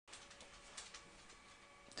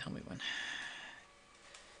Tell me when.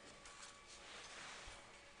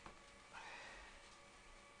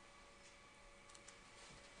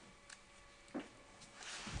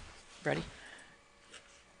 Ready?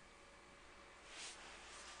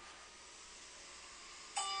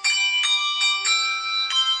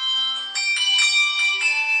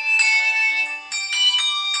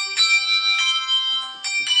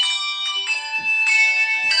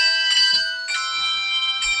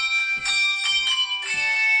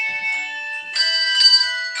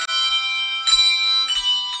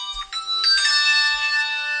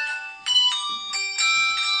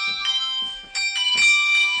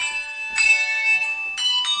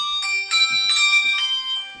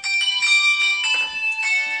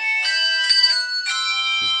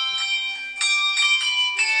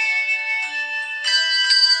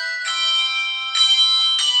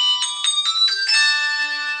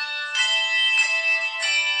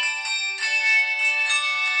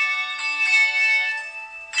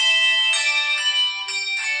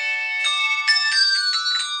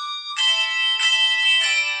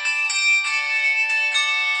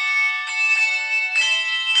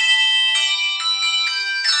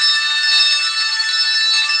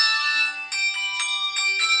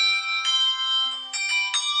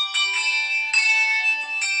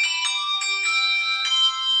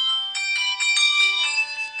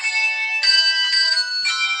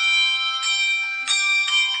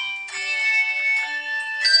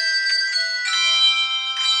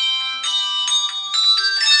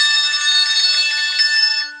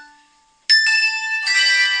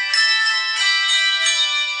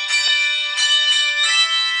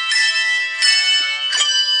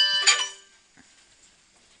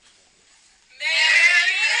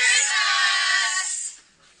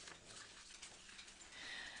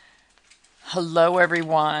 Hello,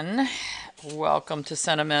 everyone. Welcome to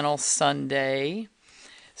Sentimental Sunday.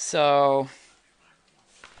 So,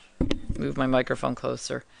 move my microphone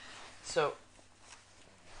closer. So,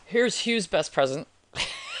 here's Hugh's best present,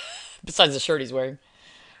 besides the shirt he's wearing.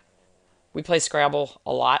 We play Scrabble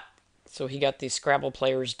a lot, so he got the Scrabble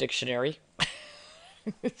Player's Dictionary.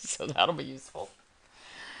 So that'll be useful.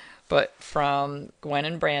 But from Gwen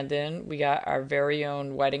and Brandon, we got our very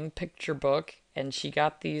own wedding picture book, and she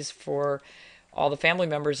got these for all the family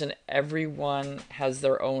members, and everyone has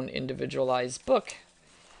their own individualized book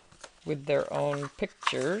with their own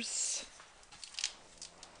pictures.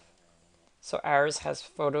 So ours has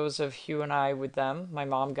photos of Hugh and I with them. My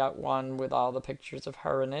mom got one with all the pictures of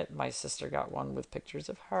her in it. My sister got one with pictures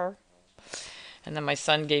of her. And then my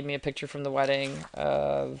son gave me a picture from the wedding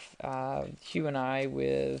of Hugh and I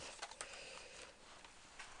with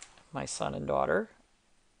my son and daughter.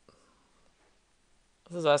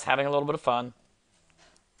 This is us having a little bit of fun.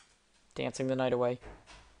 Dancing the night away.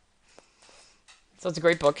 So it's a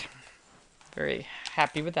great book. Very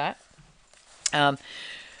happy with that.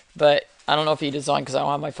 But I don't know if he is on because I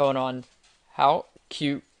don't have my phone on. How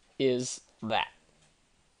cute is that?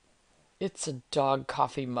 It's a dog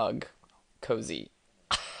coffee mug cozy.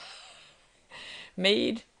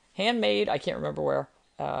 Handmade, I can't remember where,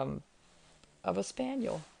 of a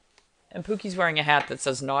spaniel. And Pookie's wearing a hat that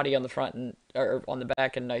says naughty on the front and or on the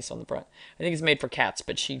back and nice on the front. I think it's made for cats,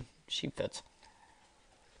 but she fits.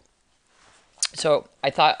 So I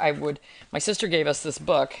thought I would. My sister gave us this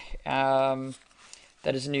book that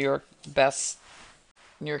is New York Times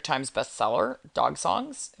bestseller, Dog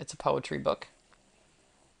Songs. It's a poetry book.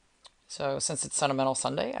 So since it's Sentimental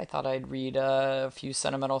Sunday, I thought I'd read a few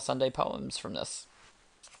Sentimental Sunday poems from this.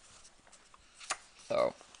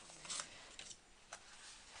 So.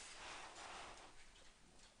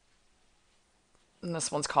 And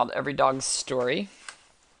this one's called Every Dog's Story.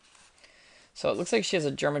 So it looks like she has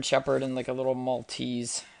a German Shepherd and like a little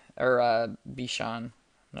Maltese or a Bichon. I'm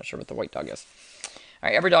not sure what the white dog is. All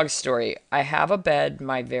right, Every Dog's Story. I have a bed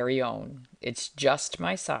my very own. It's just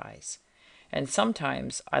my size. And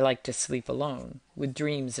sometimes I like to sleep alone with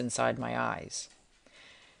dreams inside my eyes.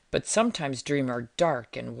 But sometimes dreams are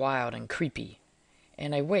dark and wild and creepy.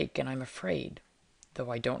 And I wake and I'm afraid,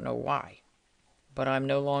 though I don't know why. But I'm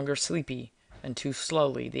no longer sleepy, and too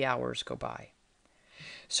slowly the hours go by.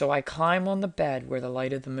 So I climb on the bed where the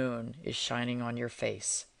light of the moon is shining on your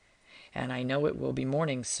face, and I know it will be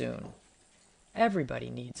morning soon. Everybody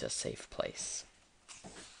needs a safe place.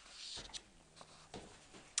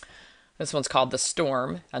 This one's called The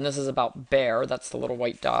Storm, and this is about Bear, that's the little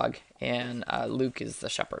white dog, and Luke is the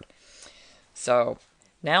shepherd. So,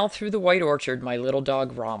 now through the white orchard my little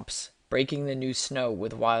dog romps, breaking the new snow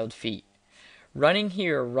with wild feet. Running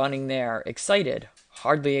here, running there, excited,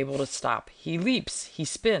 hardly able to stop. He leaps, he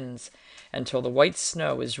spins, until the white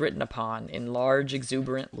snow is written upon in large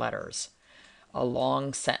exuberant letters, a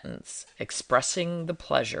long sentence expressing the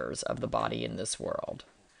pleasures of the body in this world.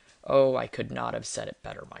 Oh, I could not have said it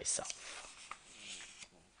better myself.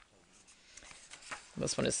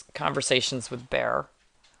 This one is Conversations with Bear.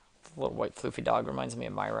 The little white floofy dog reminds me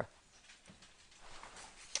of Myra.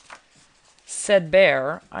 Said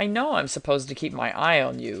Bear, I know I'm supposed to keep my eye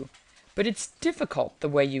on you, but it's difficult the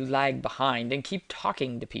way you lag behind and keep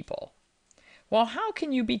talking to people. Well, how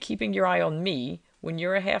can you be keeping your eye on me when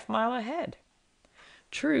you're a half-mile ahead?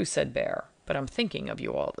 True, said Bear, but I'm thinking of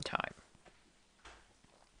you all the time.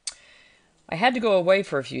 I had to go away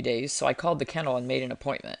for a few days, so I called the kennel and made an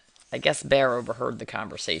appointment. I guess Bear overheard the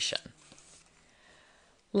conversation.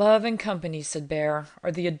 Love and company, said Bear,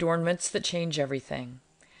 are the adornments that change everything.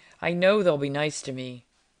 I know they'll be nice to me,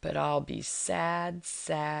 but I'll be sad,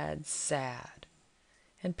 sad, sad.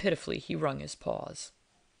 And pitifully he wrung his paws.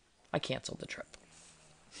 I canceled the trip.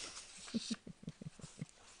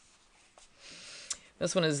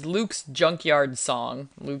 This one is Luke's Junkyard Song.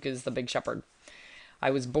 Luke is the big shepherd. I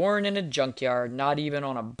was born in a junkyard, not even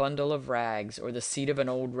on a bundle of rags or the seat of an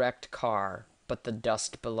old wrecked car, but the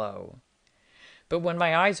dust below. But when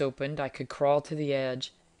my eyes opened, I could crawl to the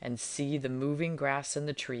edge and see the moving grass and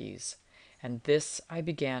the trees, and this I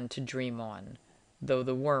began to dream on, though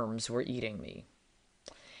the worms were eating me.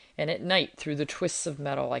 And at night, through the twists of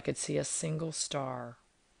metal, I could see a single star,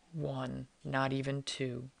 one, not even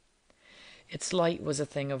two. Its light was a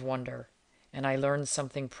thing of wonder, and I learned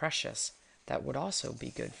something precious that would also be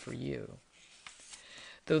good for you.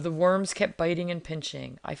 Though the worms kept biting and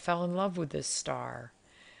pinching, I fell in love with this star.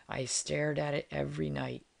 I stared at it every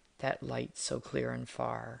night, that light so clear and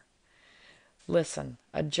far. Listen,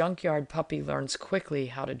 a junkyard puppy learns quickly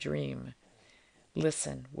how to dream.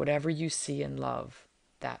 Listen, whatever you see in love,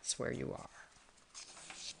 that's where you are.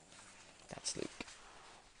 That's Luke.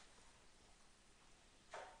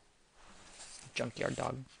 Junkyard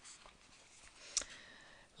dog.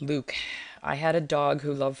 Luke, I had a dog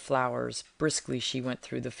who loved flowers. Briskly she went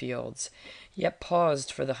through the fields, yet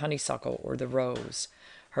paused for the honeysuckle or the rose,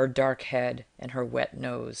 her dark head and her wet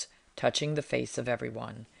nose touching the face of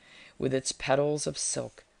everyone, with its petals of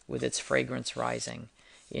silk, with its fragrance rising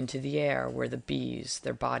into the air where the bees,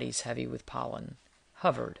 their bodies heavy with pollen,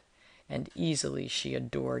 hovered, and easily she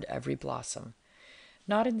adored every blossom,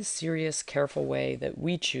 not in the serious, careful way that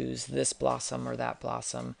we choose this blossom or that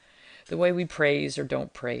blossom, the way we praise or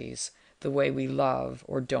don't praise, the way we love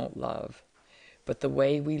or don't love, but the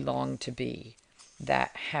way we long to be,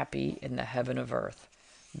 that happy in the heaven of earth,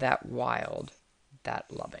 that wild, that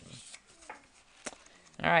loving.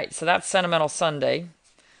 All right, so that's Sentimental Sunday.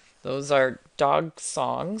 Those are dog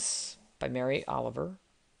songs by Mary Oliver.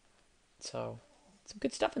 So, some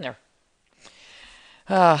good stuff in there.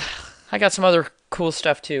 I got some other cool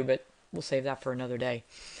stuff too, but we'll save that for another day.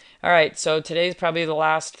 All right, so today's probably the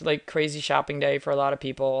last crazy shopping day for a lot of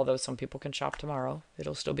people, although some people can shop tomorrow.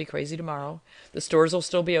 It'll still be crazy tomorrow. The stores will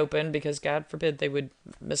still be open because God forbid they would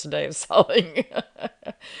miss a day of selling.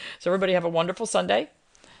 So everybody have a wonderful Sunday.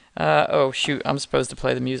 Oh, shoot, I'm supposed to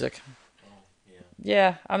play the music.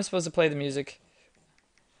 Yeah, I'm supposed to play the music.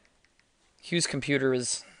 Hugh's computer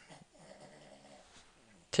is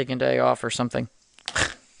taking a day off or something.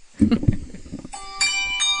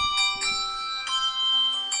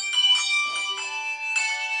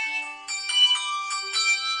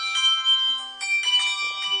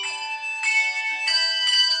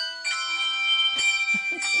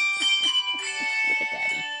 Look at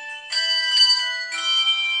Daddy.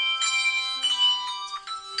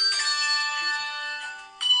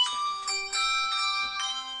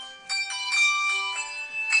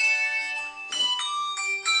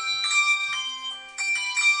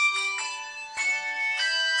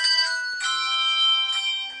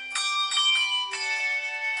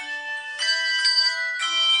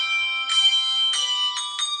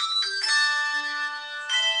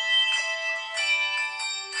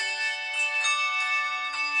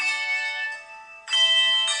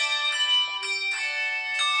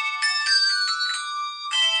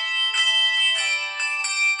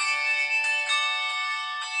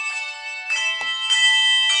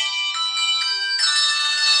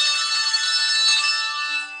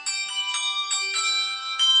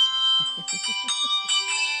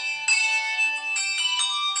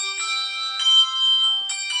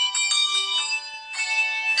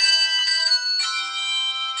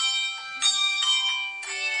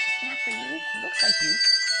 Not for you. Looks like you.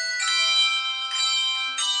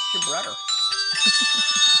 It's your brother.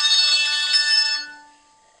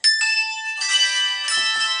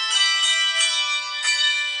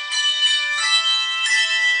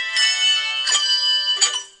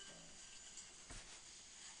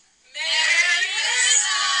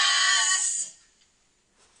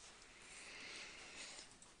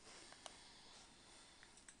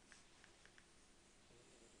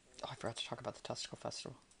 forgot to talk about the Testicle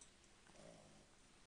Festival.